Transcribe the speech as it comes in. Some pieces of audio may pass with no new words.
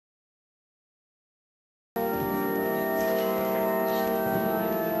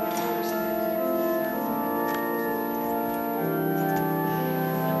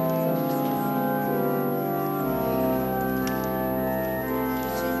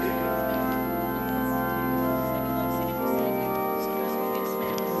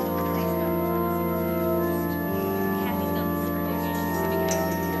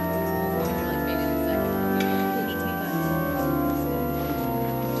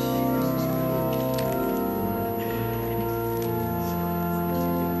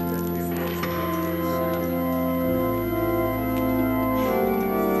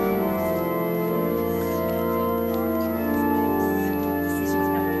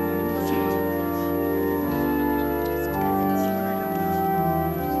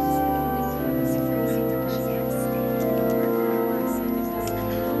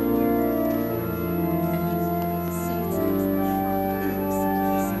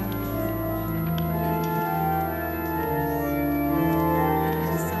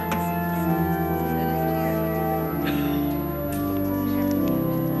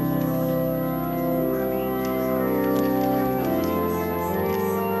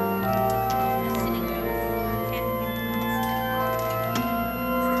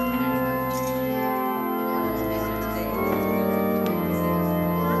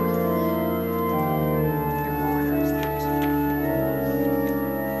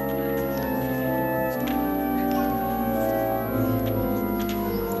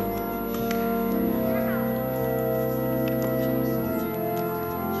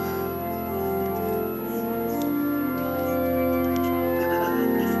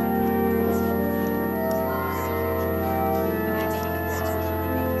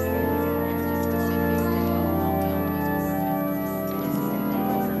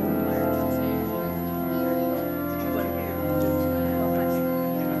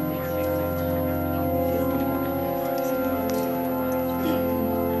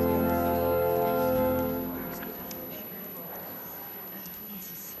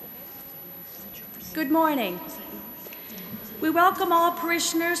Good morning. We welcome all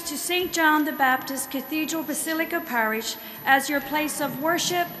parishioners to St. John the Baptist Cathedral Basilica Parish as your place of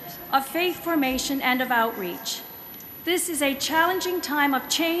worship, of faith formation, and of outreach. This is a challenging time of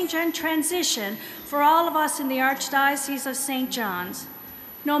change and transition for all of us in the Archdiocese of St. John's.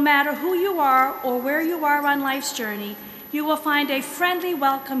 No matter who you are or where you are on life's journey, you will find a friendly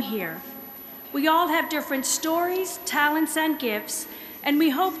welcome here. We all have different stories, talents, and gifts, and we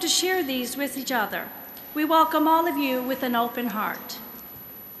hope to share these with each other. We welcome all of you with an open heart.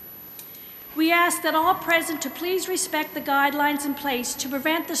 We ask that all present to please respect the guidelines in place to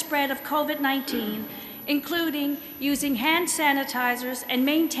prevent the spread of COVID-19, including using hand sanitizers and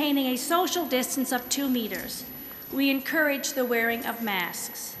maintaining a social distance of 2 meters. We encourage the wearing of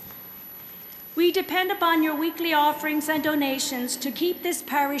masks. We depend upon your weekly offerings and donations to keep this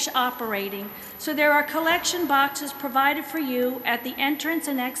parish operating, so there are collection boxes provided for you at the entrance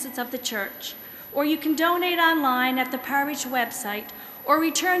and exits of the church, or you can donate online at the parish website, or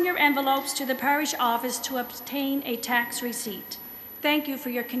return your envelopes to the parish office to obtain a tax receipt. Thank you for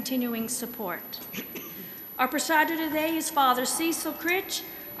your continuing support. Our presider today is Father Cecil Critch.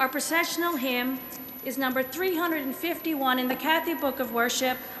 Our processional hymn is number 351 in the Catholic Book of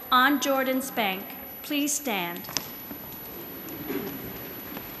Worship, On Jordan's Bank. Please stand.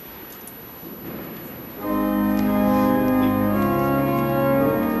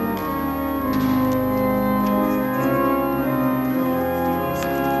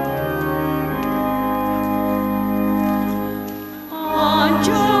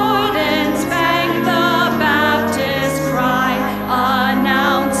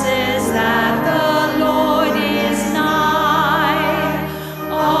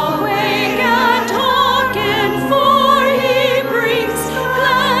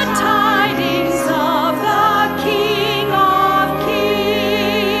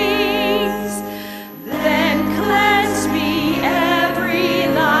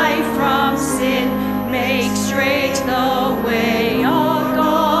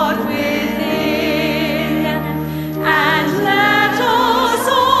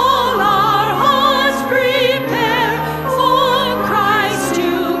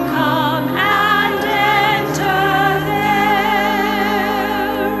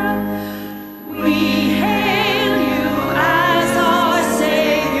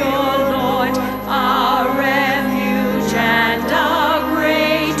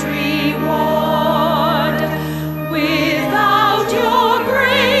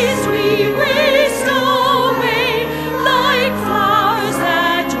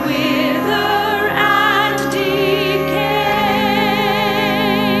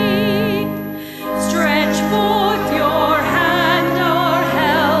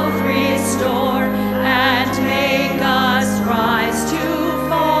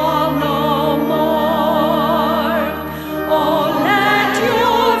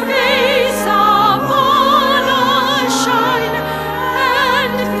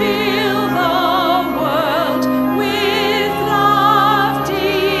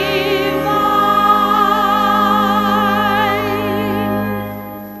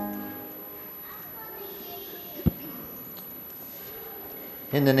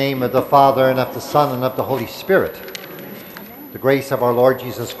 In the name of the Father, and of the Son, and of the Holy Spirit. The grace of our Lord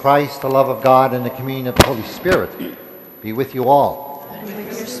Jesus Christ, the love of God, and the communion of the Holy Spirit be with you all. And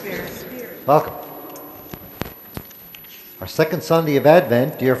with your spirit. Welcome. Our second Sunday of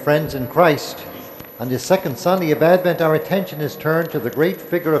Advent, dear friends in Christ. On this second Sunday of Advent, our attention is turned to the great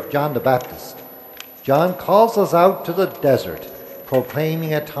figure of John the Baptist. John calls us out to the desert,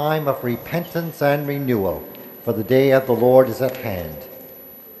 proclaiming a time of repentance and renewal, for the day of the Lord is at hand.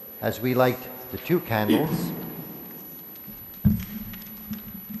 As we light the 2 candles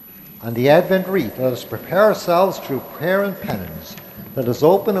on the Advent wreath, let us prepare ourselves through prayer and penance. Let us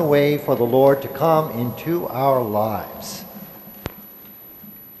open a way for the Lord to come into our lives.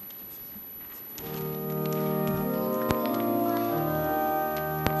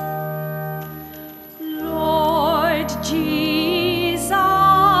 Lord Jesus,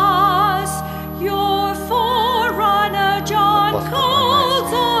 your forerunner John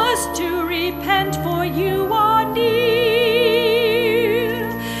calls us to repent, for you are near.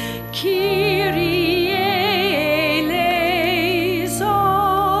 Kyrie eleison.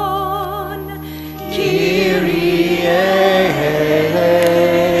 Kyrie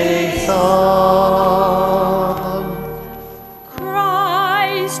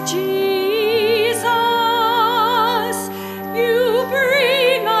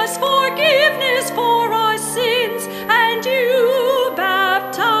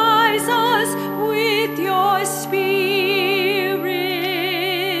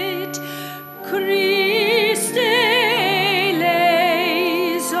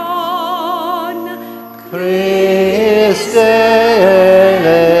Christe eleison.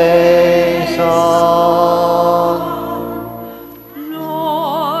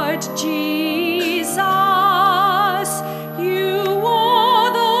 Lord Jesus, you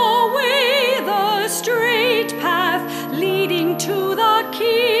are the way, the straight path leading to the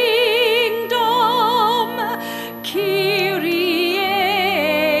kingdom. Kyrie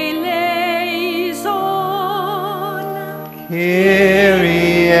eleison.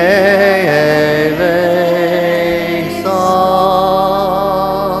 Kyrie eleison.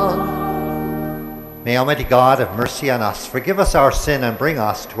 May Almighty God have mercy on us, forgive us our sin, and bring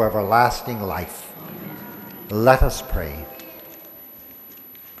us to everlasting life. Let us pray.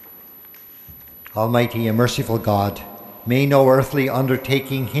 Almighty and merciful God, may no earthly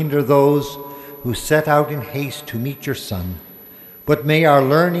undertaking hinder those who set out in haste to meet your Son, but may our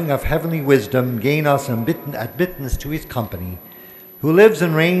learning of heavenly wisdom gain us admittance to his company, who lives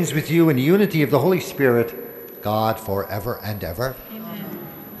and reigns with you in the unity of the Holy Spirit, God, forever and ever. Amen.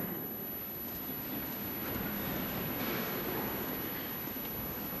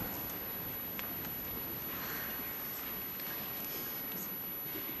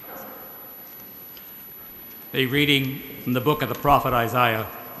 A reading from the book of the prophet Isaiah.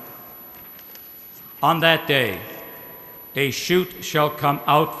 On that day, a shoot shall come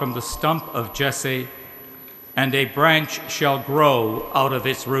out from the stump of Jesse, and a branch shall grow out of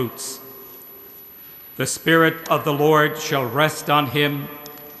its roots. The Spirit of the Lord shall rest on him,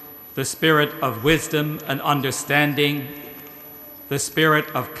 the Spirit of wisdom and understanding, the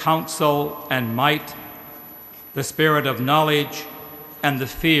Spirit of counsel and might, the Spirit of knowledge and the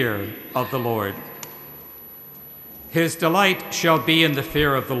fear of the Lord. His delight shall be in the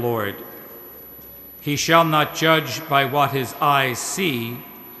fear of the Lord. He shall not judge by what his eyes see,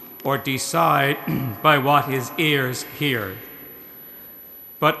 or decide by what his ears hear.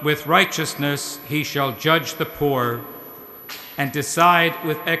 But with righteousness he shall judge the poor, and decide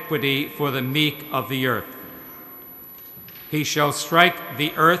with equity for the meek of the earth. He shall strike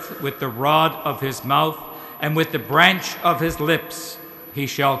the earth with the rod of his mouth, and with the branch of his lips he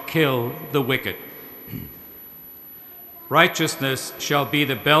shall kill the wicked. Righteousness shall be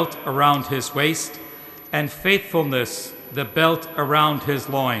the belt around his waist, and faithfulness the belt around his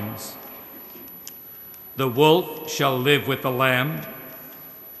loins. The wolf shall live with the lamb,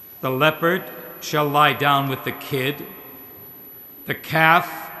 the leopard shall lie down with the kid, the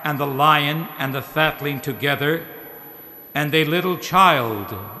calf and the lion and the fatling together, and a little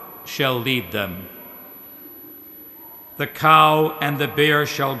child shall lead them. The cow and the bear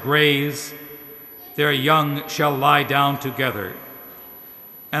shall graze, their young shall lie down together,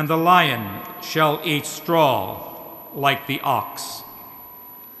 and the lion shall eat straw like the ox.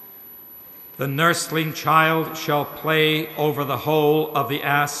 The nursling child shall play over the hole of the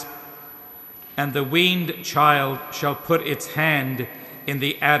asp, and the weaned child shall put its hand in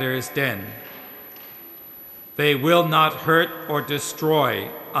the adder's den. They will not hurt or destroy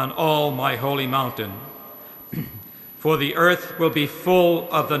on all my holy mountain, for the earth will be full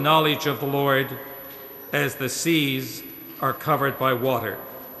of the knowledge of the Lord, as the seas are covered by water.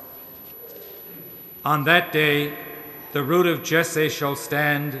 On that day, the root of Jesse shall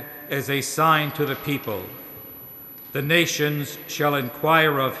stand as a sign to the people. The nations shall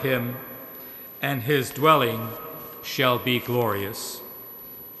inquire of him, and his dwelling shall be glorious.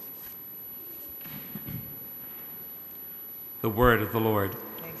 The word of the Lord.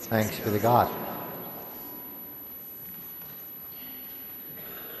 Thanks be to God.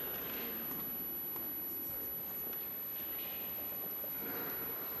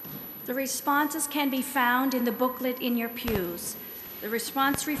 The responses can be found in the booklet in your pews. The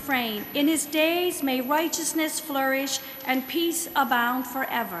response refrain, "In his days may righteousness flourish and peace abound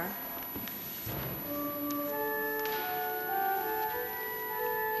forever."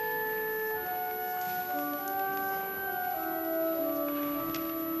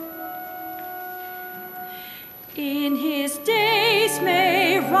 In his days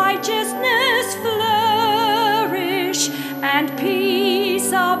may righteousness flourish and peace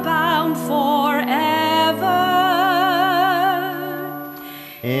abound forever.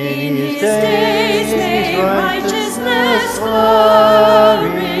 In his days may righteousness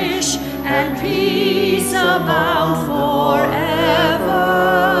flourish and peace abound forever.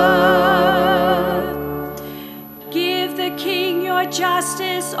 Give the King your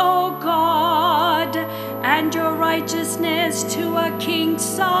justice, O God, and your righteousness to a king's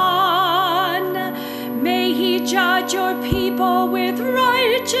son. May he judge your people with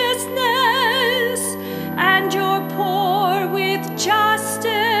righteousness and your poor with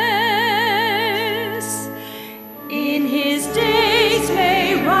justice. In his days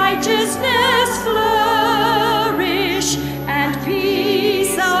may righteousness flourish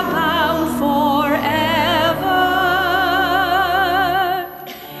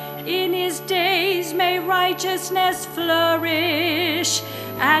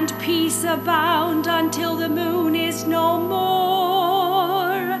and peace abound until the moon is no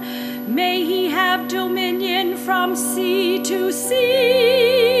more. May he have dominion from sea to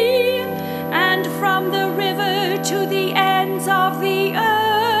sea, and from the river to the ends of the earth.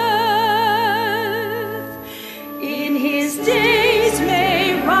 In his days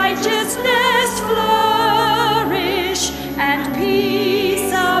may righteousness flourish and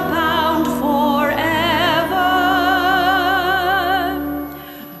peace abound forever.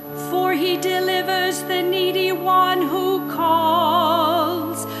 For he delivers the needy one who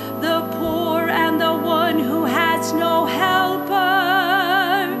calls, the poor and the one who has no helper.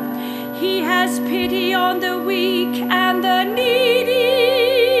 He has pity on the weak and the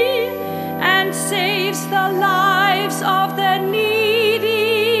needy, and saves the lives of the needy.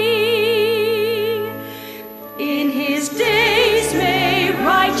 In his days may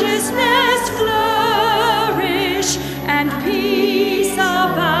righteousness flourish and peace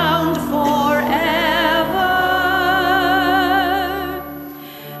abound forever.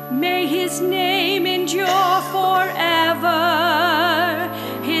 May his name endure forever,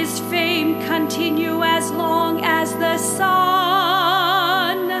 his fame continue as long as the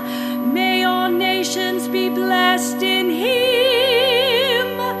sun. May all nations be blessed in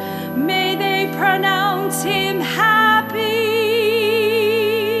him, may they pronounce him happy.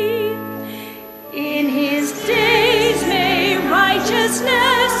 In his days may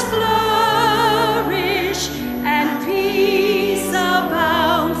righteousness flourish and peace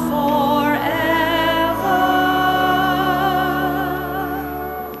abound forever.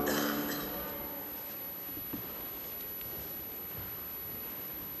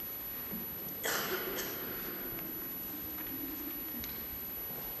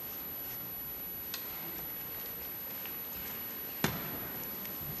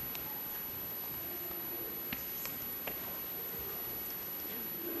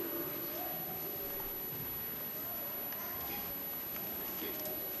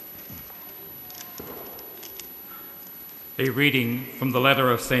 A reading from the letter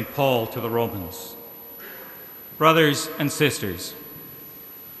of St. Paul to the Romans. Brothers and sisters,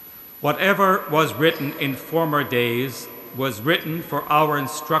 whatever was written in former days was written for our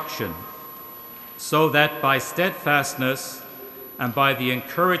instruction, so that by steadfastness and by the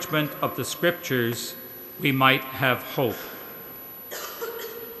encouragement of the Scriptures we might have hope.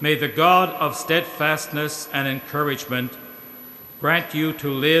 May the God of steadfastness and encouragement grant you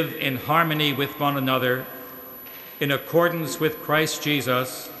to live in harmony with one another in accordance with Christ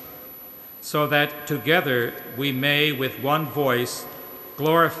Jesus, so that together we may with one voice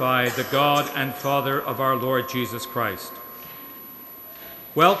glorify the God and Father of our Lord Jesus Christ.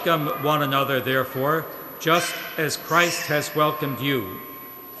 Welcome one another, therefore, just as Christ has welcomed you,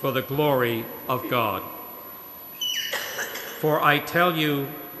 for the glory of God. For I tell you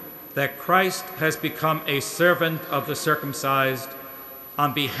that Christ has become a servant of the circumcised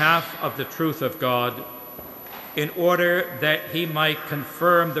on behalf of the truth of God, in order that he might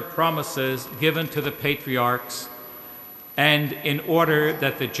confirm the promises given to the patriarchs, and in order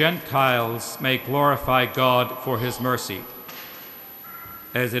that the Gentiles may glorify God for his mercy.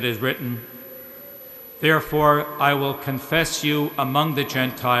 As it is written, "Therefore I will confess you among the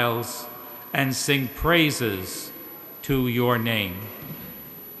Gentiles and sing praises to your name."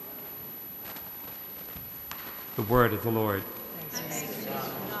 The word of the Lord.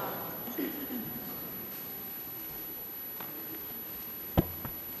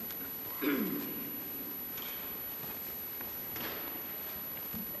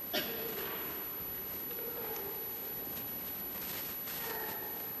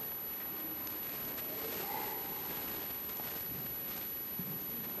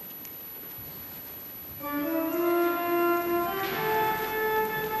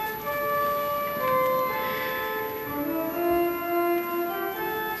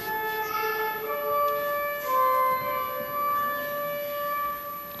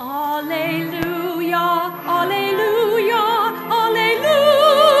 Alleluia, alleluia,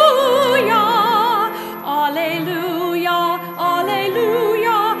 alleluia, alleluia,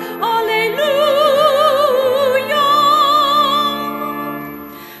 alleluia, alleluia.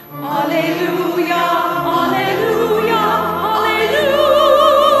 Alleluia, alleluia,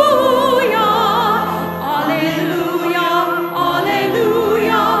 alleluia, alleluia,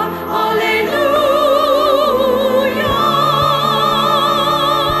 alleluia, alleluia.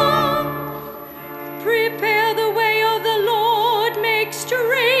 Prepare the way of the Lord, make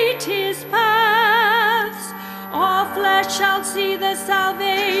straight his paths. All flesh shall see the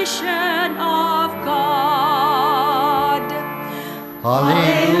salvation of God.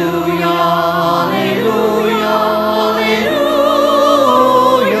 Alleluia, alleluia,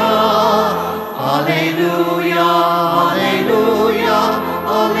 alleluia.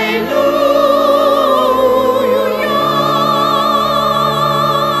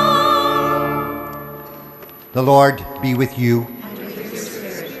 The Lord be with you.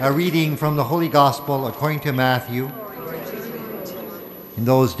 A reading from the Holy Gospel according to Matthew. In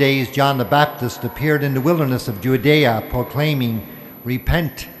those days, John the Baptist appeared in the wilderness of Judea, proclaiming,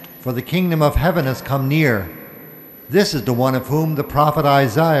 "Repent, for the kingdom of heaven has come near." This is the one of whom the prophet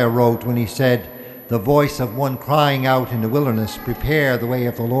Isaiah wrote when he said, "The voice of one crying out in the wilderness, prepare the way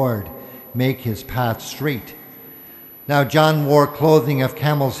of the Lord, make his path straight." Now John wore clothing of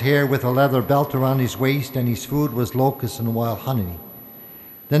camel's hair with a leather belt around his waist, and his food was locusts and wild honey.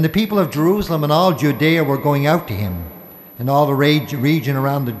 Then the people of Jerusalem and all Judea were going out to him, and all the region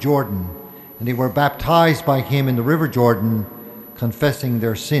around the Jordan, and they were baptized by him in the river Jordan, confessing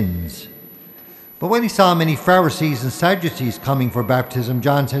their sins. But when he saw many Pharisees and Sadducees coming for baptism,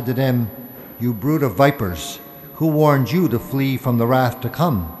 John said to them, "You brood of vipers, who warned you to flee from the wrath to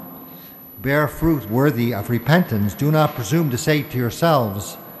come? Bear fruit worthy of repentance. Do not presume to say to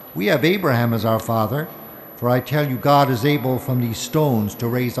yourselves, 'We have Abraham as our father,' for I tell you, God is able from these stones to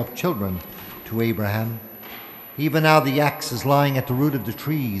raise up children to Abraham. Even now the axe is lying at the root of the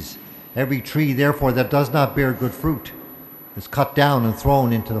trees. Every tree, therefore, that does not bear good fruit is cut down and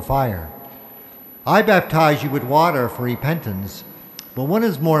thrown into the fire. I baptize you with water for repentance, but one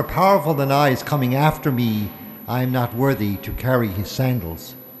is more powerful than I is coming after me. I am not worthy to carry his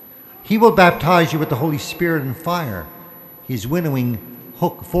sandals. He will baptize you with the Holy Spirit and fire. His winnowing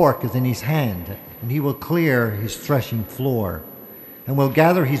fork is in his hand, and he will clear his threshing floor, and will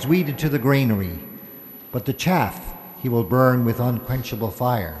gather his wheat into the granary, but the chaff he will burn with unquenchable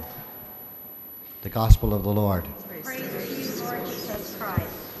fire." The Gospel of the Lord. Praise to you, Lord Jesus Christ.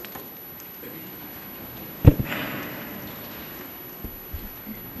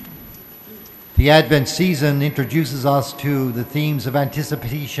 The Advent season introduces us to the themes of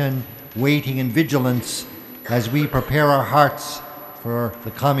anticipation, waiting, and vigilance as we prepare our hearts for the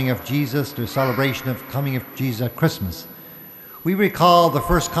coming of Jesus, the celebration of the coming of Jesus at Christmas. We recall the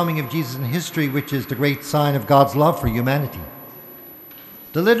first coming of Jesus in history, which is the great sign of God's love for humanity.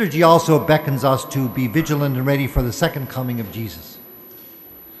 The liturgy also beckons us to be vigilant and ready for the second coming of Jesus.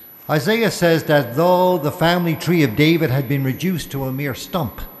 Isaiah says that though the family tree of David had been reduced to a mere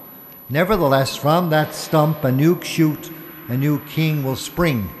stump, nevertheless from that stump a new shoot, a new king will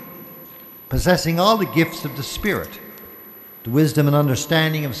spring, possessing all the gifts of the Spirit, the wisdom and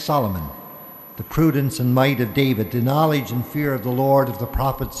understanding of Solomon, the prudence and might of David, the knowledge and fear of the Lord of the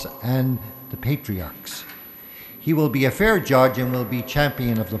prophets and the patriarchs. He will be a fair judge and will be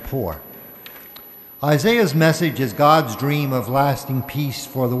champion of the poor. Isaiah's message is God's dream of lasting peace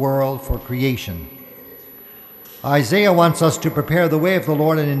for the world, for creation. Isaiah wants us to prepare the way of the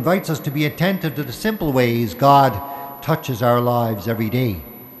Lord and invites us to be attentive to the simple ways God touches our lives every day.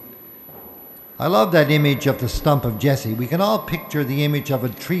 I love that image of the stump of Jesse. We can all picture the image of a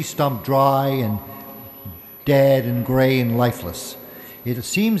tree stump dry and dead and gray and lifeless. It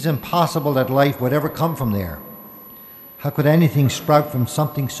seems impossible that life would ever come from there. How could anything sprout from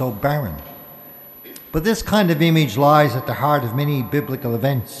something so barren? But this kind of image lies at the heart of many biblical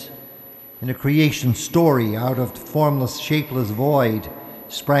events. In a creation story, out of the formless, shapeless void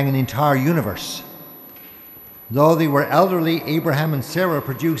sprang an entire universe. Though they were elderly, Abraham and Sarah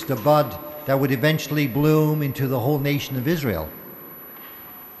produced a bud that would eventually bloom into the whole nation of Israel.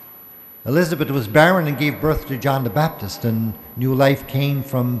 Elizabeth was barren and gave birth to John the Baptist, and new life came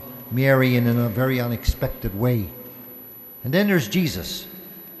from Mary in a very unexpected way. And then there's Jesus.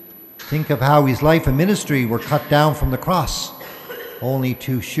 Think of how his life and ministry were cut down from the cross, only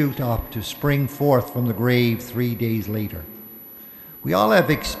to shoot up, to spring forth from the grave 3 days later. We all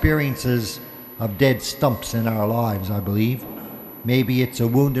have experiences of dead stumps in our lives, I believe. Maybe it's a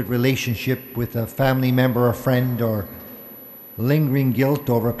wounded relationship with a family member or friend, or lingering guilt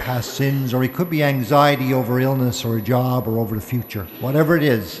over past sins, or it could be anxiety over illness or a job or over the future. Whatever it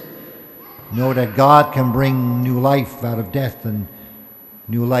is, know that God can bring new life out of death and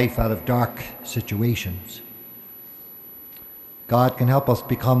new life out of dark situations. God can help us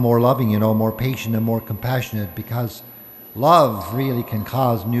become more loving, more patient and more compassionate, because love really can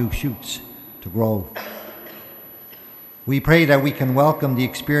cause new shoots to grow. We pray that we can welcome the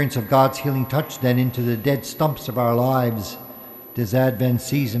experience of God's healing touch then into the dead stumps of our lives this Advent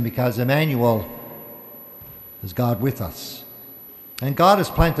season, because Emmanuel is God with us. And God has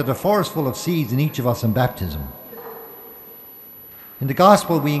planted a forest full of seeds in each of us in baptism. In the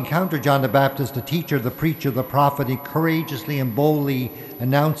Gospel, we encounter John the Baptist, the teacher, the preacher, the prophet, courageously and boldly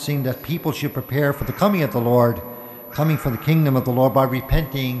announcing that people should prepare for the coming of the Lord, coming for the kingdom of the Lord by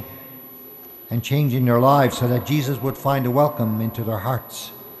repenting and changing their lives so that Jesus would find a welcome into their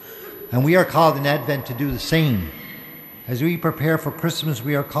hearts. And we are called in Advent to do the same. As we prepare for Christmas,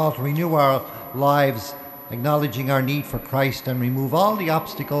 we are called to renew our lives acknowledging our need for Christ, and remove all the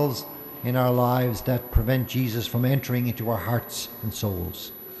obstacles in our lives that prevent Jesus from entering into our hearts and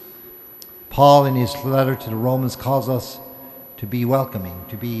souls. Paul, in his letter to the Romans, calls us to be welcoming,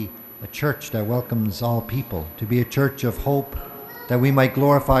 to be a church that welcomes all people, to be a church of hope, that we might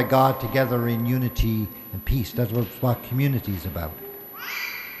glorify God together in unity and peace. That's what community is about.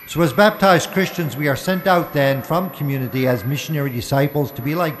 So as baptized Christians, we are sent out then from community as missionary disciples to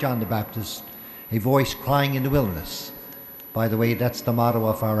be like John the Baptist, a voice crying in the wilderness. By the way, that's the motto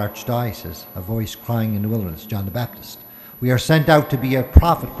of our archdiocese, a voice crying in the wilderness, John the Baptist. We are sent out to be a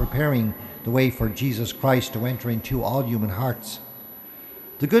prophet preparing the way for Jesus Christ to enter into all human hearts.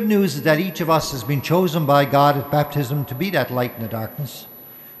 The good news is that each of us has been chosen by God at baptism to be that light in the darkness,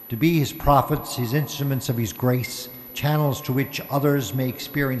 to be his prophets, his instruments of his grace, channels through which others may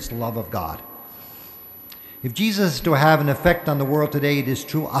experience the love of God. If Jesus is to have an effect on the world today, it is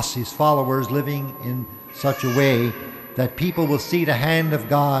through us, his followers, living in such a way that people will see the hand of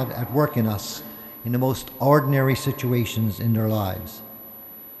God at work in us in the most ordinary situations in their lives.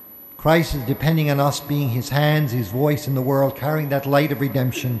 Christ is depending on us being his hands, his voice in the world, carrying that light of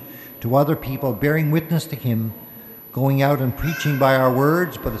redemption to other people, bearing witness to him, going out and preaching by our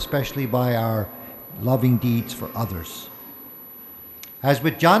words, but especially by our loving deeds for others. As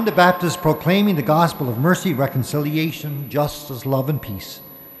with John the Baptist proclaiming the gospel of mercy, reconciliation, justice, love, and peace,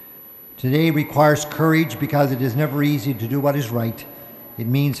 today requires courage because it is never easy to do what is right. It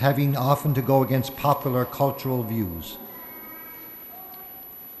means having often to go against popular cultural views.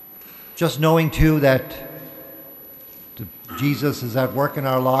 Just knowing, too, that Jesus is at work in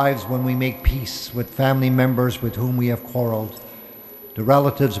our lives when we make peace with family members with whom we have quarreled, the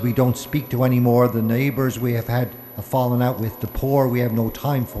relatives we don't speak to anymore, the neighbors we have had a falling out with, the poor we have no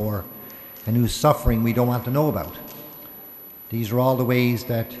time for, and whose suffering we don't want to know about. These are all the ways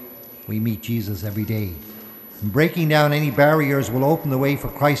that we meet Jesus every day. And breaking down any barriers will open the way for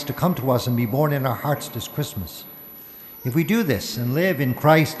Christ to come to us and be born in our hearts this Christmas. If we do this and live in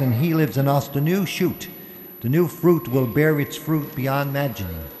Christ and he lives in us, the new shoot, the new fruit will bear its fruit beyond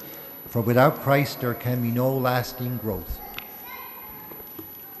imagining. For without Christ there can be no lasting growth.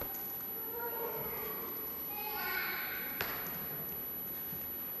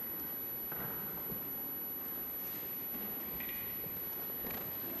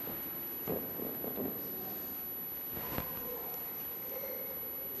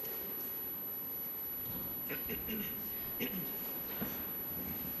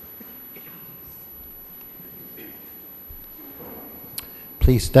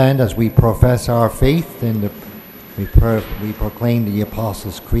 Please stand as we profess our faith we proclaim the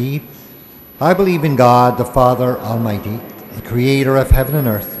Apostles' Creed. I believe in God, the Father Almighty, the creator of heaven and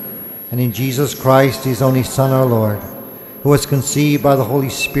earth, and in Jesus Christ, his only Son, our Lord, who was conceived by the Holy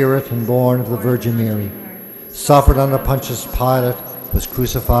Spirit and born of the Virgin Mary, suffered under Pontius Pilate, was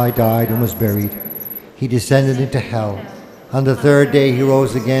crucified, died, and was buried. He descended into hell. On the third day he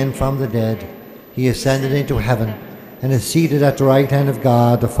rose again from the dead. He ascended into heaven and is seated at the right hand of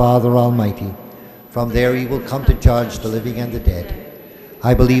God, the Father Almighty. From there he will come to judge the living and the dead.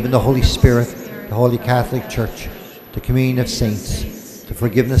 I believe in the Holy Spirit, the Holy Catholic Church, the communion of saints, the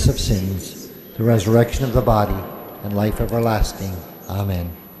forgiveness of sins, the resurrection of the body, and life everlasting.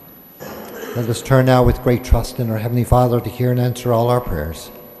 Amen. Let us turn now with great trust in our Heavenly Father to hear and answer all our prayers.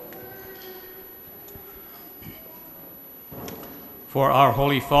 For our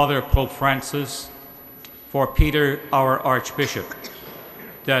Holy Father, Pope Francis, for Peter, our Archbishop,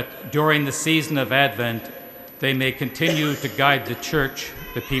 that during the season of Advent they may continue to guide the Church,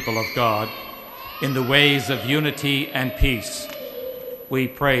 the people of God, in the ways of unity and peace. We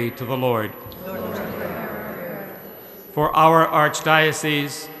pray to the Lord. For our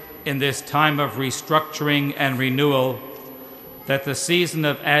Archdiocese, in this time of restructuring and renewal, that the season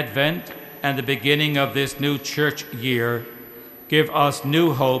of Advent and the beginning of this new church year give us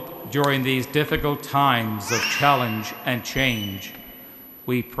new hope during these difficult times of challenge and change.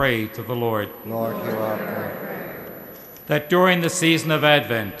 We pray to the Lord. Lord, hear our prayer. That during the season of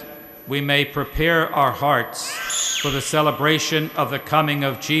Advent, we may prepare our hearts for the celebration of the coming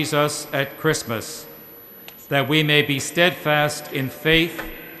of Jesus at Christmas, that we may be steadfast in faith,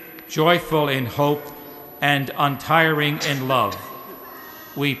 joyful in hope, and untiring in love.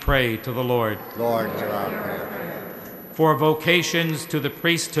 We pray to the Lord. Lord, hear our prayer. For vocations to the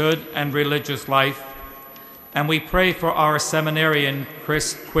priesthood and religious life, and we pray for our seminarian,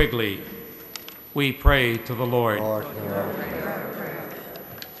 Chris Quigley. We pray to the Lord. Lord, hear our prayer.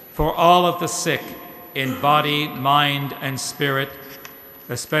 For all of the sick in body, mind, and spirit,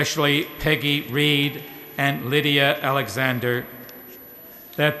 especially Peggy Reed and Lydia Alexander,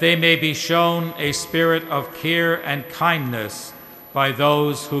 that they may be shown a spirit of care and kindness by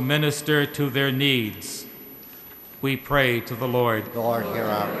those who minister to their needs. We pray to the Lord. Lord, hear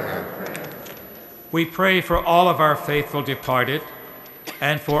our prayer. We pray for all of our faithful departed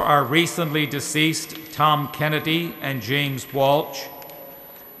and for our recently deceased Tom Kennedy and James Walsh.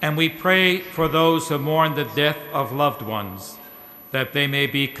 And we pray for those who mourn the death of loved ones, that they may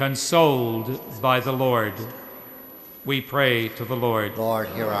be consoled by the Lord. We pray to the Lord. Lord,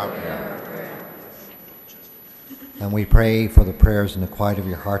 hear our prayer. And we pray for the prayers in the quiet of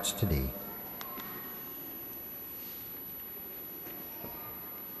your hearts today.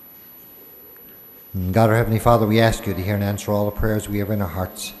 God, our Heavenly Father, we ask you to hear and answer all the prayers we have in our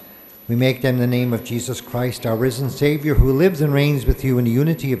hearts. We make them in the name of Jesus Christ, our risen Savior, who lives and reigns with you in the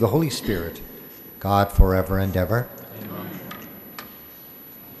unity of the Holy Spirit, God, forever and ever. Amen.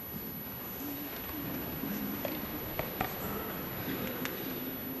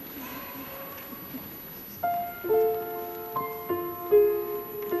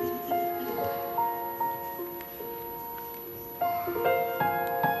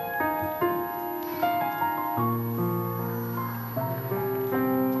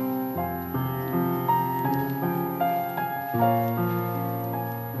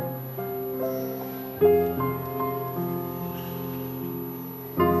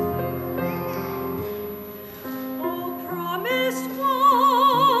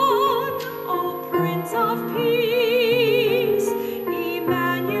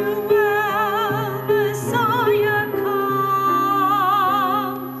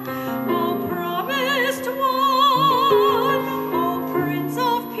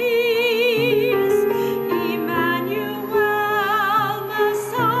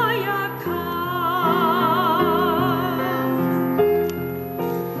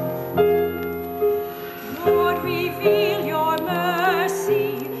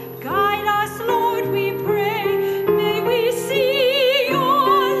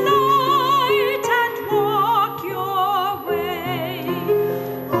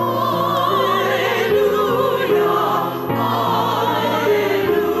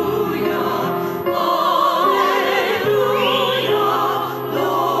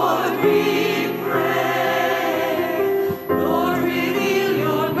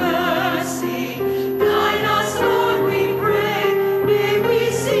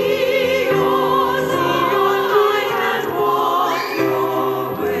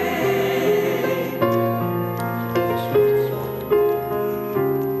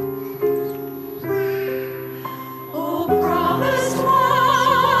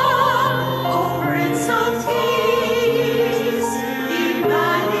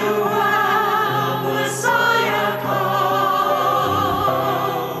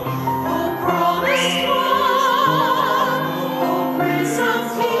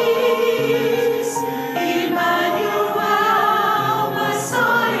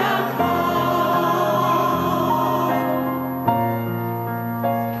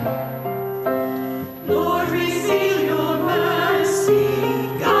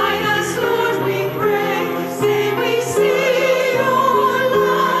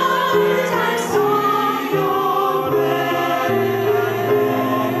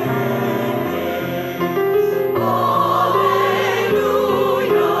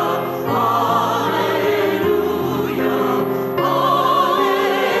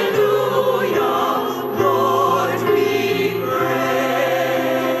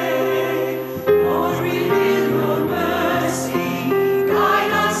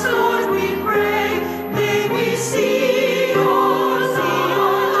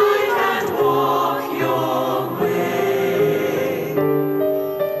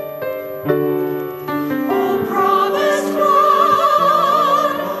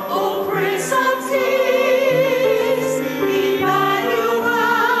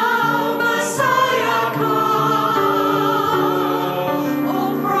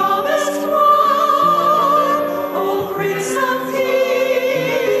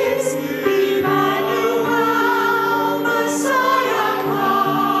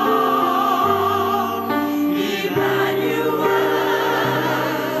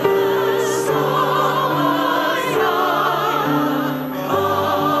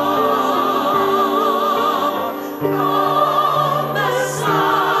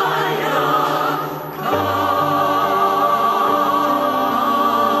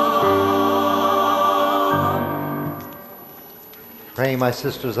 Pray, my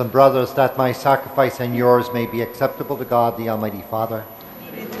sisters and brothers, that my sacrifice and yours may be acceptable to God, the Almighty Father.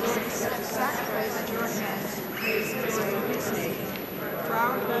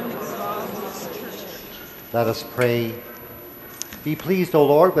 Let us pray. Be pleased, O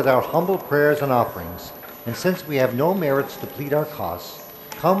Lord, with our humble prayers and offerings, and since we have no merits to plead our cause,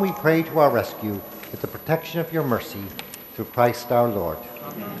 come, we pray, to our rescue with the protection of your mercy, through Christ our Lord.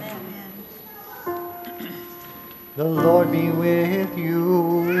 Amen. The Lord be with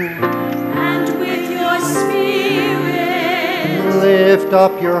you. And with your spirit, Lift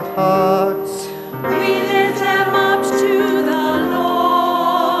up your hearts. we lift them up to the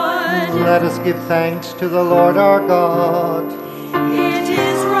Lord. Let us give thanks to the Lord our God. It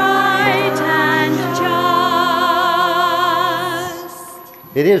is right and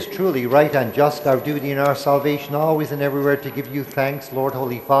just. It is truly right and just, our duty and our salvation, always and everywhere to give you thanks, Lord,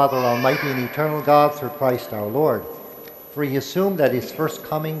 Holy Father, Almighty and eternal God, through Christ our Lord. For he assumed at his first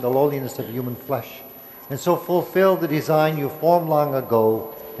coming the lowliness of human flesh, and so fulfilled the design you formed long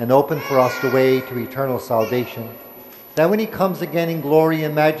ago, and opened for us the way to eternal salvation, that when he comes again in glory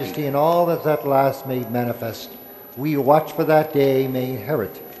and majesty and all that is at last made manifest, we who watch for that day may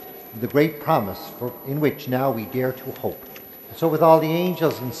inherit the great promise in which now we dare to hope. And so with all the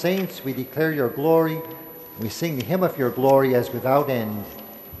angels and saints we declare your glory, we sing the hymn of your glory as without end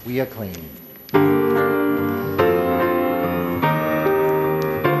we acclaim.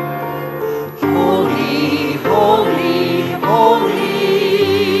 Holy, holy, holy,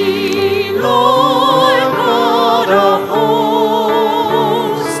 Lord God of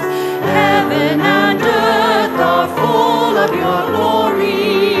hosts, heaven and earth are full of your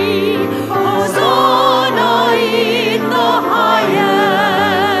glory. Hosanna in the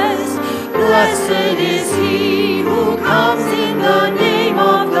highest. Blessed is he who comes in the name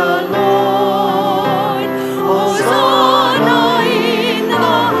of the Lord. Hosanna in the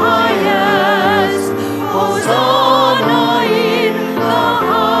highest. Hosanna in the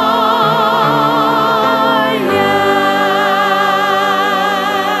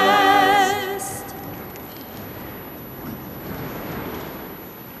highest.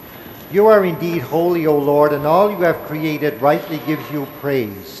 You are indeed holy, O Lord, and all you have created rightly gives you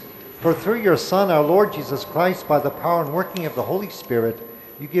praise. For through your Son, our Lord Jesus Christ, by the power and working of the Holy Spirit,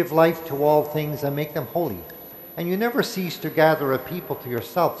 you give life to all things and make them holy. And you never cease to gather a people to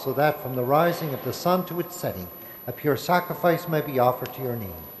yourself, so that from the rising of the sun to its setting, a pure sacrifice may be offered to your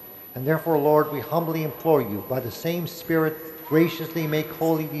name. And therefore, Lord, we humbly implore you, by the same Spirit, graciously make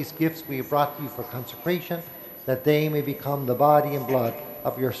holy these gifts we have brought to you for consecration, that they may become the body and blood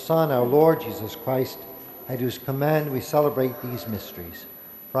of your Son, our Lord Jesus Christ, at whose command we celebrate these mysteries.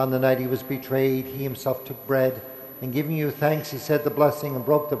 For on the night he was betrayed, he himself took bread, and giving you thanks, he said the blessing, and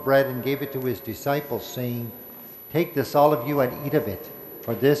broke the bread, and gave it to his disciples, saying, Take this, all of you, and eat of it,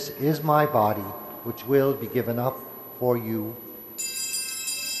 for this is my body, which will be given up for you.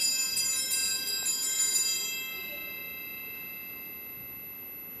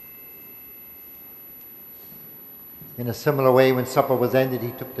 In a similar way, when supper was ended,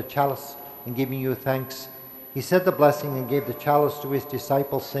 he took the chalice, and giving you thanks, he said the blessing and gave the chalice to his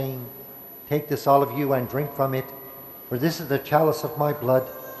disciples, saying, Take this, all of you, and drink from it, for this is the chalice of my blood,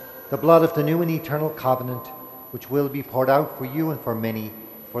 the blood of the new and eternal covenant, which will be poured out for you and for many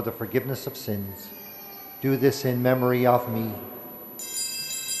for the forgiveness of sins. Do this in memory of me.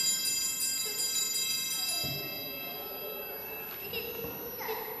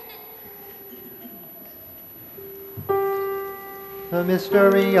 The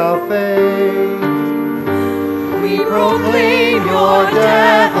mystery of faith. We proclaim your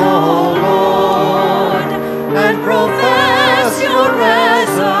death, O Lord, and profess your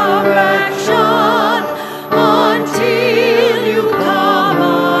resurrection until you come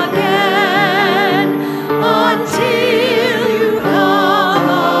again, until you come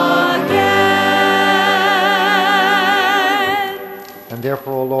again. And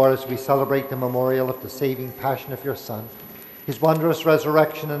therefore, O Lord, as we celebrate the memorial of the saving passion of your Son, his wondrous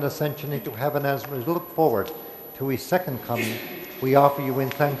resurrection and ascension into heaven, as we look forward to his second coming, we offer you in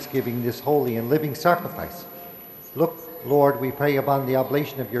thanksgiving this holy and living sacrifice. Look, Lord, we pray upon the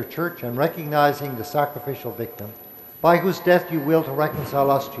oblation of your church, and recognizing the sacrificial victim, by whose death you will to reconcile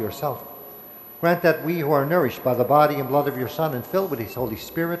us to yourself. Grant that we who are nourished by the body and blood of your Son and filled with his Holy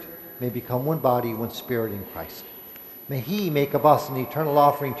Spirit may become one body, one spirit in Christ. May he make of us an eternal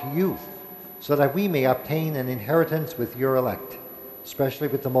offering to you, so that we may obtain an inheritance with your elect, especially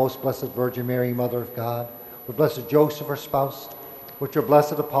with the most blessed Virgin Mary, Mother of God, with blessed Joseph, her spouse, with your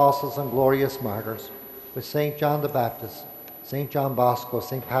blessed apostles and glorious martyrs, with St. John the Baptist, St. John Bosco,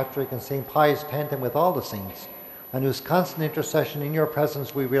 St. Patrick, and St. Pius X, and with all the saints, on whose constant intercession in your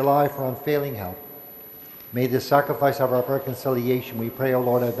presence we rely for unfailing help. May this sacrifice of our reconciliation, we pray, O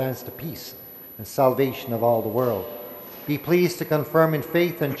Lord, advance to peace and salvation of all the world. Be pleased to confirm in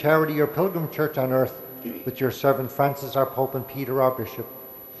faith and charity your pilgrim church on earth, with your servant Francis, our Pope, and Peter, our Bishop,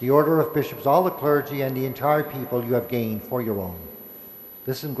 the order of bishops, all the clergy, and the entire people you have gained for your own.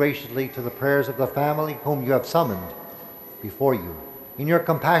 Listen graciously to the prayers of the family whom you have summoned before you. In your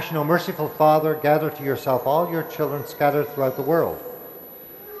compassion, O merciful Father, gather to yourself all your children scattered throughout the world.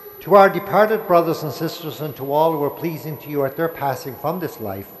 To our departed brothers and sisters and to all who are pleasing to you at their passing from this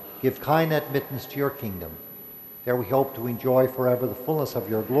life, give kind admittance to your kingdom. There we hope to enjoy forever the fullness of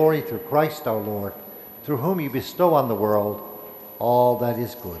your glory through Christ our Lord, through whom you bestow on the world all that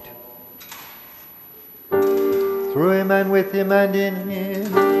is good. Through him and with him and in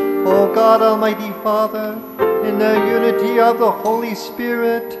him, O God, Almighty Father, in the unity of the Holy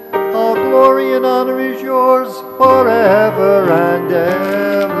Spirit, all glory and honor is yours forever and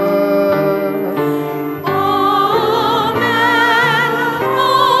ever.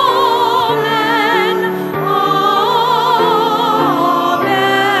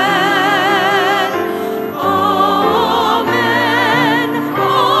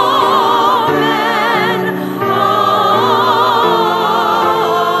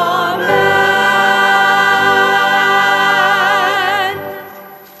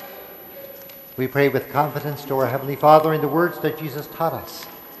 We pray with confidence to our Heavenly Father in the words that Jesus taught us.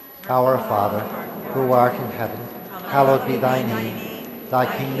 Our Father, who art in heaven, hallowed be thy name.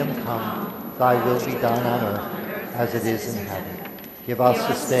 Thy kingdom come, thy will be done on earth as it is in heaven. Give us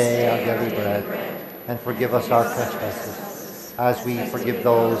this day our daily bread, and forgive us our trespasses, as we forgive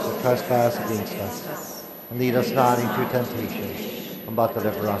those who trespass against us. And lead us not into temptation, but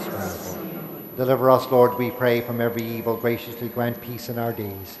deliver us from evil. Deliver us, Lord, we pray, from every evil. Graciously grant peace in our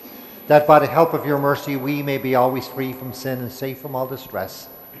days, that by the help of your mercy we may be always free from sin and safe from all distress,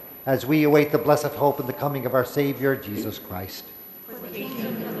 as we await the blessed hope and the coming of our Savior, Jesus Christ. For the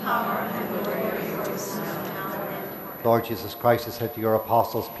kingdom, the power, and the glory are yours now and ever. Lord Jesus Christ has said to your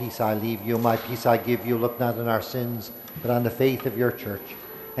apostles, peace I leave you, my peace I give you. Look not on our sins, but on the faith of your church.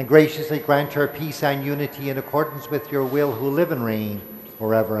 And graciously grant her peace and unity in accordance with your will, who live and reign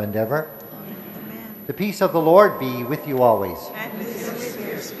forever and ever. Amen. The peace of the Lord be with you always. And with your spirit.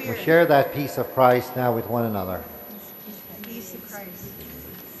 We share that peace of Christ now with one another. Peace of Christ.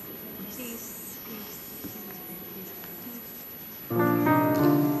 Peace, peace.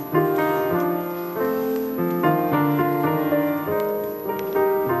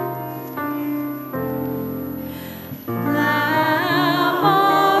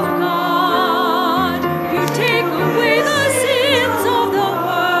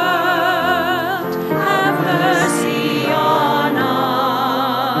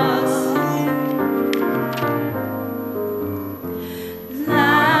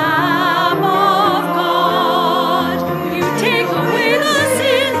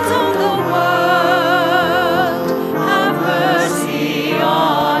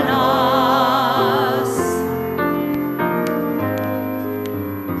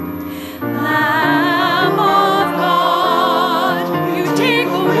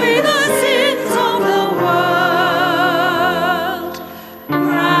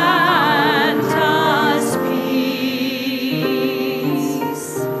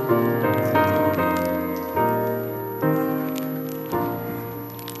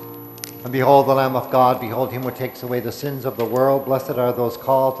 Behold the Lamb of God, behold him who takes away the sins of the world. Blessed are those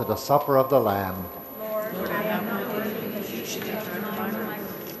called to the supper of the Lamb. Lord, I am not worthy that you should enter my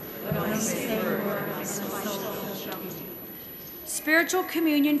life, but only say the word, my soul shall be. Spiritual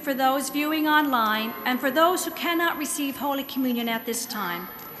communion for those viewing online and for those who cannot receive Holy Communion at this time.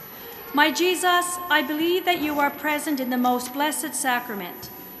 My Jesus, I believe that you are present in the most blessed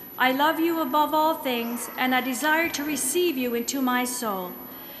sacrament. I love you above all things, and I desire to receive you into my soul.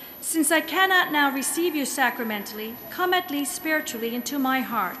 Since I cannot now receive you sacramentally, come at least spiritually into my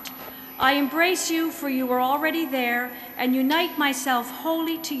heart. I embrace you, for you are already there, and unite myself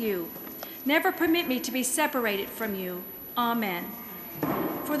wholly to you. Never permit me to be separated from you. Amen.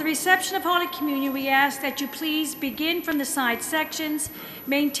 For the reception of Holy Communion, we ask that you please begin from the side sections,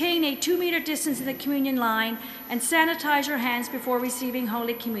 maintain a 2-meter distance in the communion line, and sanitize your hands before receiving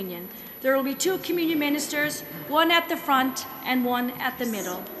Holy Communion. There will be 2 communion ministers, one at the front and one at the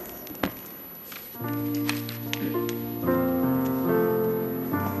middle.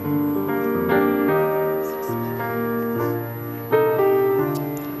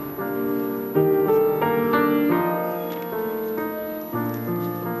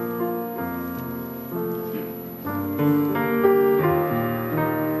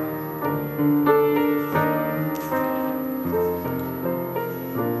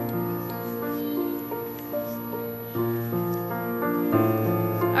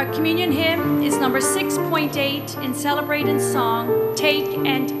 Communion hymn is number 6.8 in Celebrate in Song, Take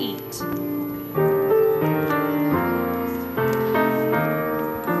and Eat.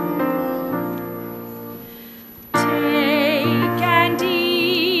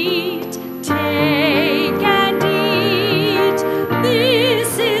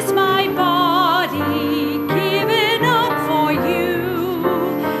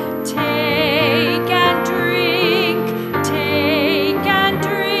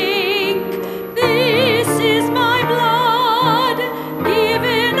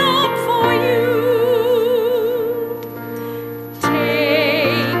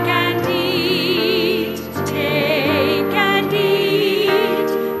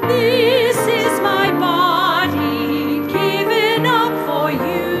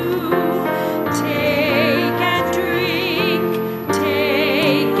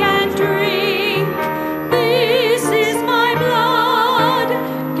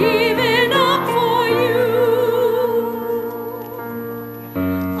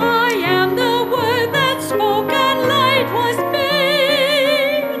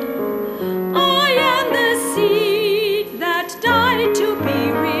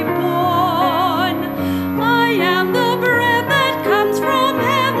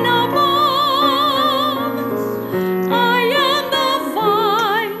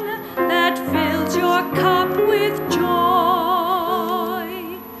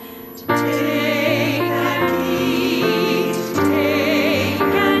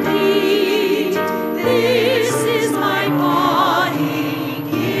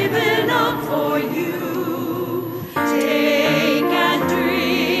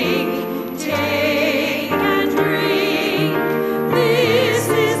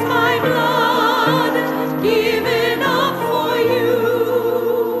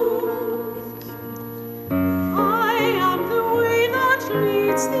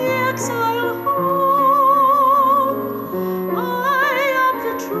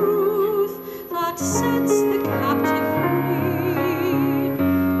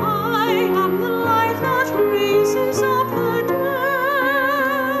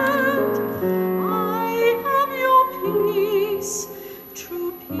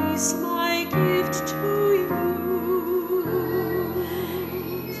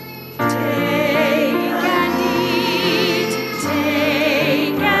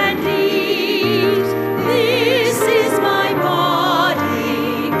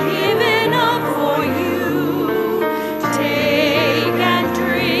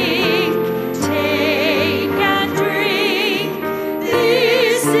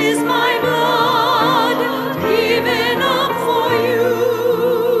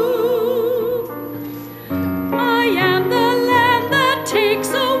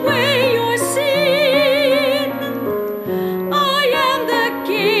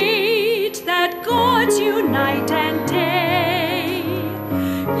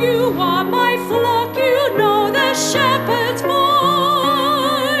 You are my flock, you know the shepherd's voice.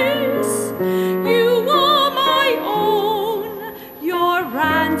 You are my own, your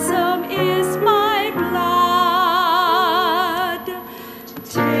ransom is my blood.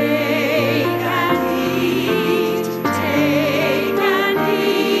 Take and eat, take and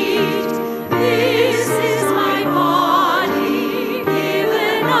eat. This is my body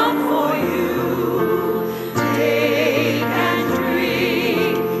given up for you. Take and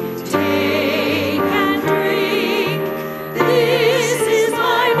drink, take and drink. This is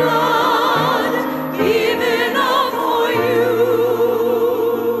my blood given up for you.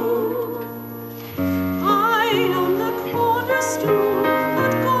 I am the cornerstone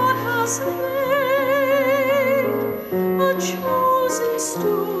that God has made, a chosen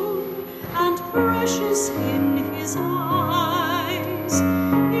stone and precious in his eyes.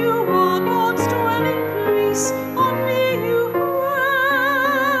 You are God's dwelling place, on me you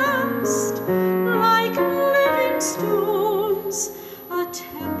rest, like living stones, a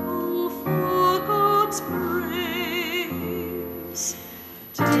temple for God's praise.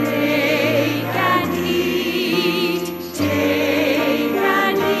 Take and eat, take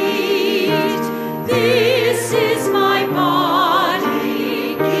and eat. This is my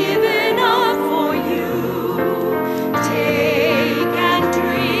body given up for you. Take and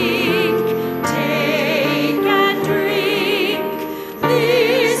drink, take and drink.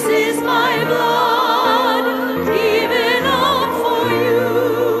 This is my blood given up for you.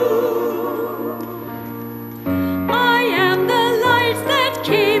 I am the light that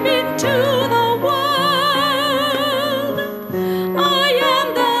came into the world. I am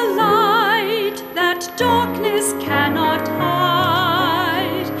the light that darkness cannot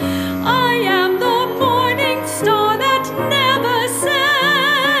hide. I am the morning star that never sets.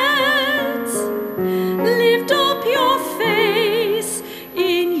 Lift up your face,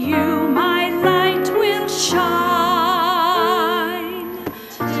 in you my light will shine.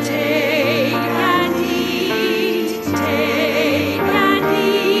 Take and eat, take and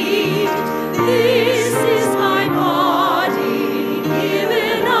eat. This is my body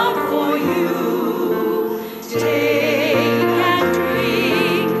given up for you. Take and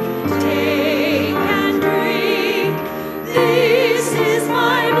drink, take and drink. This is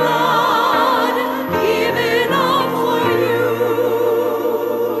my blood given up for you.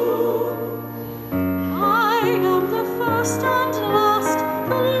 I am the first and last,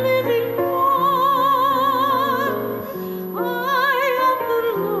 the living one. I am the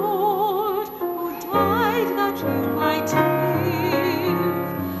Lord who died that you might live.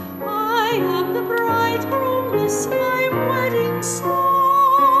 I am the bridegroom, this my wedding song.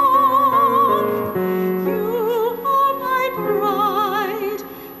 You are my bride,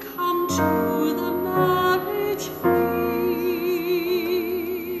 come to the marriage feast.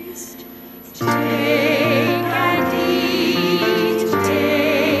 Take and eat,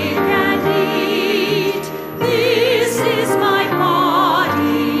 take and eat. This is my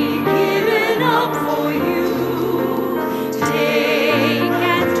body given up for you. Take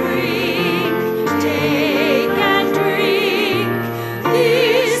and drink, take and drink.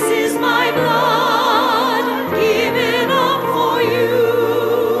 This is my blood given up for you.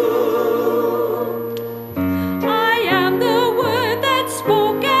 I am the word that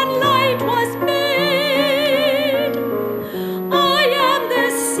spoke and light was made. I am the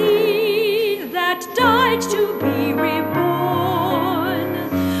seed that died to be reborn.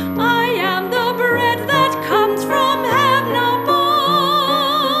 I am the bread that comes from heaven above.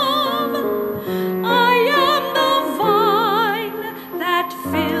 I am the vine that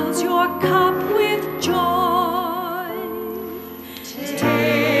fills your cup with joy. Take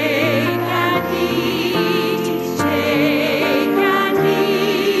and eat, take and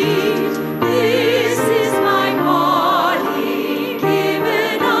eat. This is my body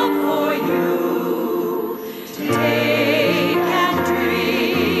given up for you. Take and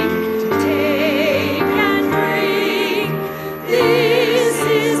drink, take and drink. This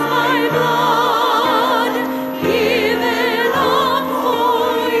is my blood given up for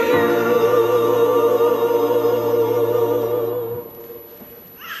you.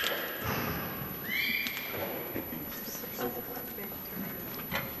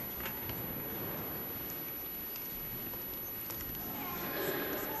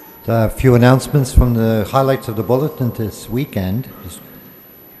 A few announcements from the highlights of the bulletin this weekend.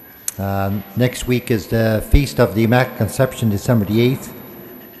 Next week is the Feast of the Immaculate Conception, December the 8th.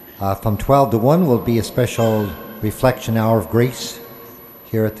 From 12 to 1 will be a special reflection hour of grace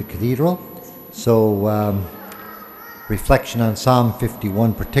here at the cathedral. So reflection on Psalm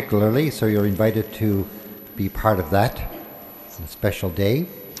 51 particularly, so you're invited to be part of that. It's a special day.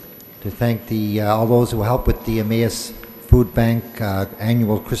 to thank all those who helped with the Emmaus Food Bank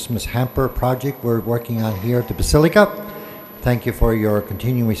annual Christmas hamper project we're working on here at the Basilica. Thank you for your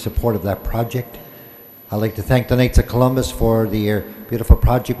continuing support of that project. I'd like to thank the Knights of Columbus for their beautiful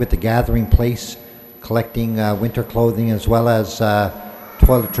project with the gathering place, collecting winter clothing as well as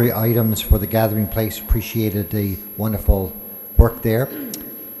toiletry items for the gathering place. Appreciated the wonderful work there.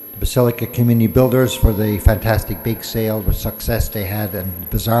 The Basilica Community Builders for the fantastic bake sale, the success they had in the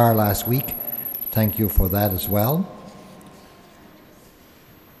bazaar last week. Thank you for that as well.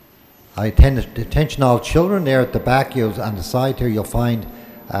 I attention all children there at the back. On the side here you'll find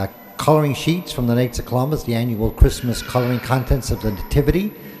colouring sheets from the Knights of Columbus, the annual Christmas colouring contents of the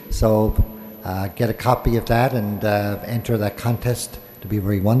Nativity. So get a copy of that and enter that contest to be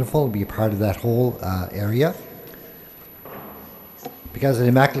very wonderful, be a part of that whole area. Because of the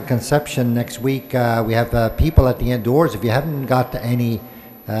Immaculate Conception next week, we have people at the doors. If you haven't got any,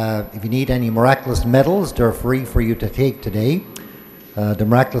 if you need any miraculous medals, they're free for you to take today. The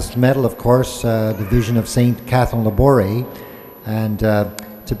miraculous medal, of course, the Vision of Saint Catherine Labouré, and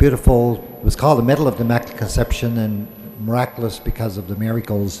it's a beautiful, it was called the Medal of the Immaculate Conception, and miraculous because of the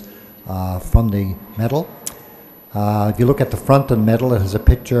miracles from the medal. If you look at the front of the medal, it has a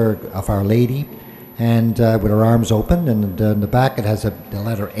picture of Our Lady, and with her arms open, and in the back it has the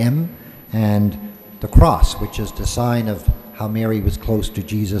letter M and the cross, which is the sign of how Mary was close to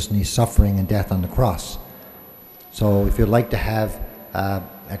Jesus and his suffering and death on the cross. So if you'd like to have a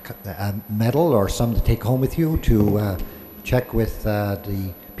medal or some to take home with you, to check with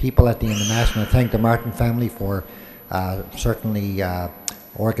the people at the end of Mass. And I thank the Martin family for certainly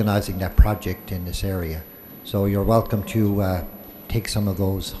organizing that project in this area. So you're welcome to take some of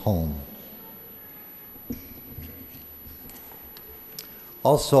those home.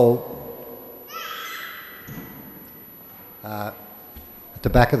 Also, at the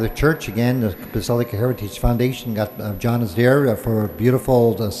back of the church, again, the Basilica Heritage Foundation got, John is there for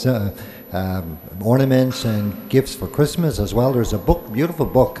beautiful ornaments and gifts for Christmas as well. There's a book, beautiful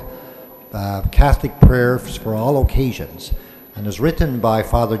book, Catholic Prayers for All Occasions, and it was written by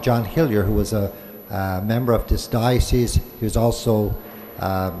Father John Hillier, who was a member of this diocese. He was also,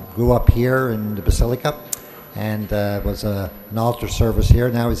 grew up here in the Basilica, and was an altar service here.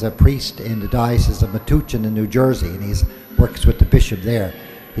 Now he's a priest in the Diocese of Metuchen in New Jersey, and he works with the bishop there.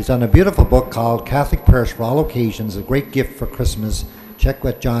 He's done a beautiful book called Catholic Prayers for All Occasions, a great gift for Christmas. Check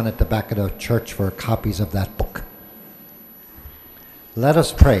with John at the back of the church for copies of that book. Let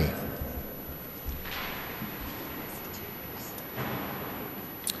us pray.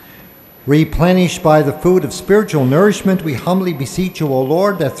 Replenished by the food of spiritual nourishment, we humbly beseech you, O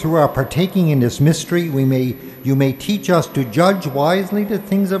Lord, that through our partaking in this mystery you may teach us to judge wisely the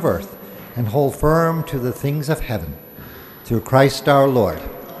things of earth and hold firm to the things of heaven. Through Christ our Lord.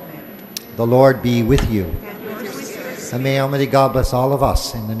 Amen. The Lord be with you. And may Almighty God bless all of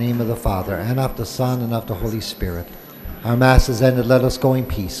us in the name of the Father, and of the Son, and of the Holy Spirit. Our Mass is ended. Let us go in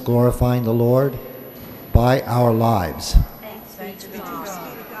peace, glorifying the Lord by our lives. Thanks be to God.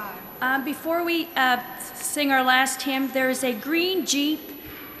 Before we sing our last hymn, there is a green Jeep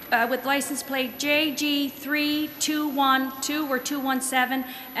with license plate JG3212 or 217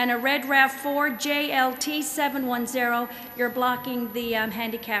 and a red RAV4 JLT710. You're blocking the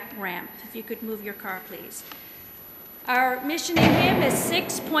handicap ramp. If you could move your car, please. Our missioning hymn is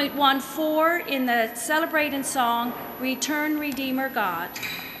 6.14 in the celebrating song, Return, Redeemer God.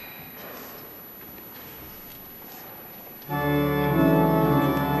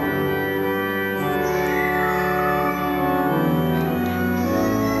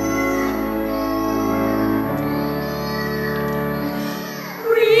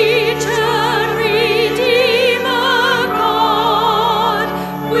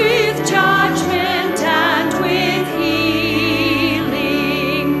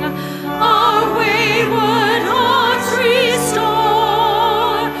 Our wayward hearts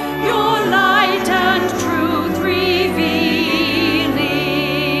restore.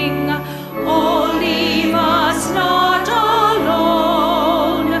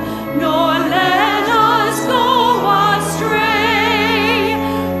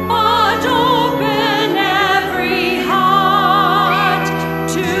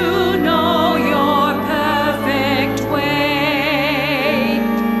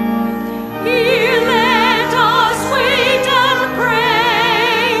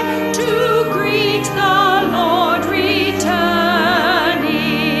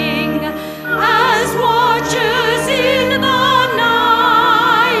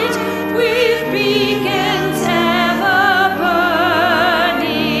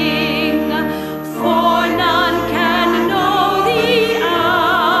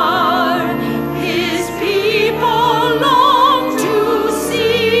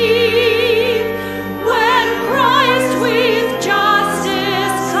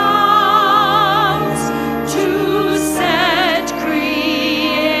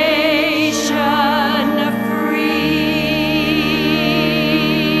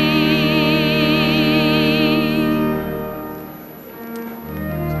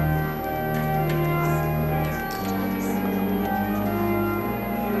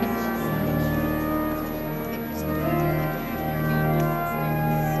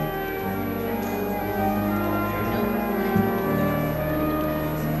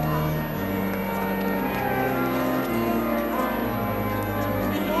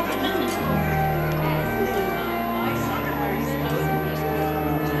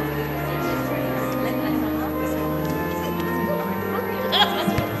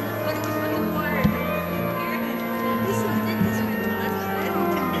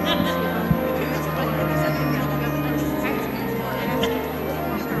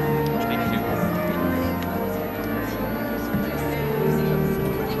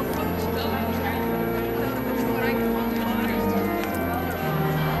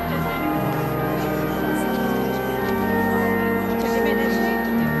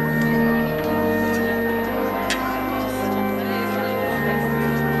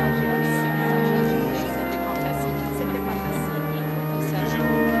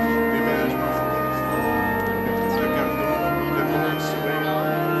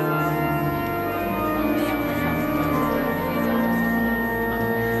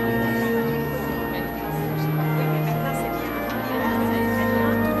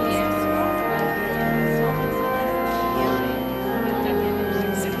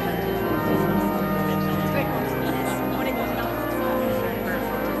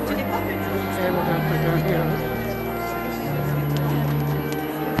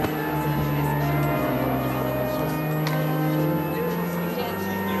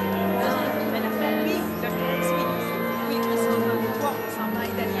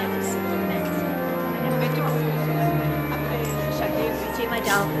 Après, chacun, métier,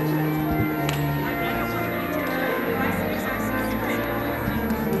 madame.